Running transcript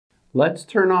Let's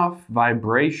turn off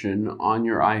vibration on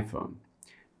your iPhone.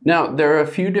 Now, there are a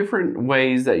few different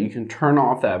ways that you can turn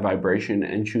off that vibration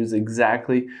and choose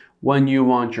exactly when you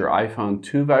want your iPhone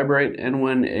to vibrate and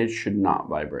when it should not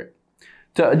vibrate.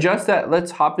 To adjust that,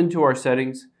 let's hop into our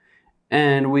settings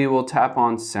and we will tap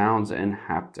on sounds and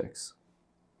haptics.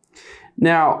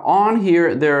 Now, on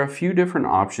here, there are a few different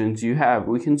options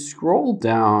we can scroll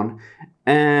down,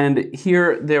 and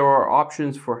here there are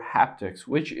options for haptics,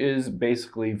 which is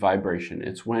basically vibration.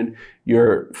 It's when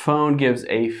your phone gives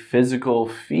a physical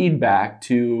feedback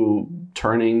to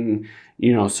turning,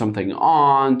 something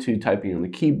on, to typing on the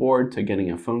keyboard, to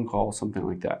getting a phone call, something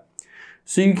like that.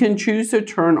 So you can choose to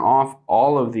turn off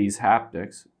all of these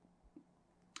haptics,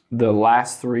 the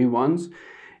last three ones.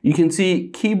 You can see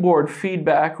keyboard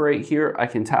feedback right here. I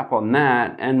can tap on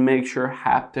that and make sure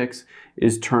haptics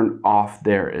is turned off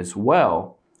there as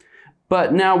well.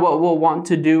 But now what we'll want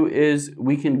to do is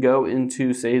we can go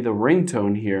into, say, the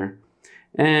ringtone here.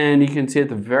 And you can see at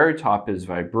the very top is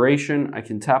vibration. I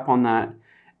can tap on that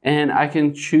and I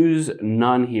can choose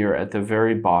none here at the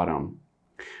very bottom.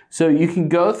 So you can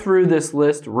go through this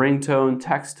list: ringtone,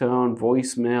 text tone,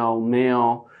 voicemail,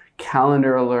 mail,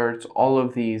 calendar alerts, all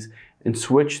of these, and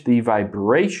switch the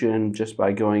vibration just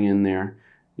by going in there,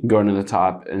 going to the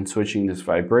top and switching this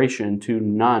vibration to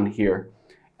none here.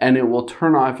 And it will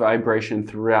turn off vibration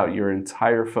throughout your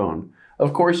entire phone.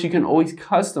 Of course, you can always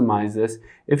customize this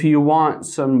if you want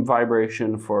some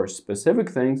vibration for specific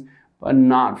things, but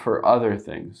not for other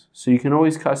things. So you can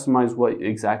always customize what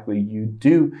exactly you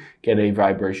do get a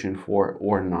vibration for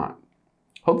or not.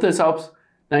 Hope this helps.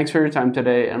 Thanks for your time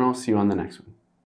today, and I'll see you on the next one.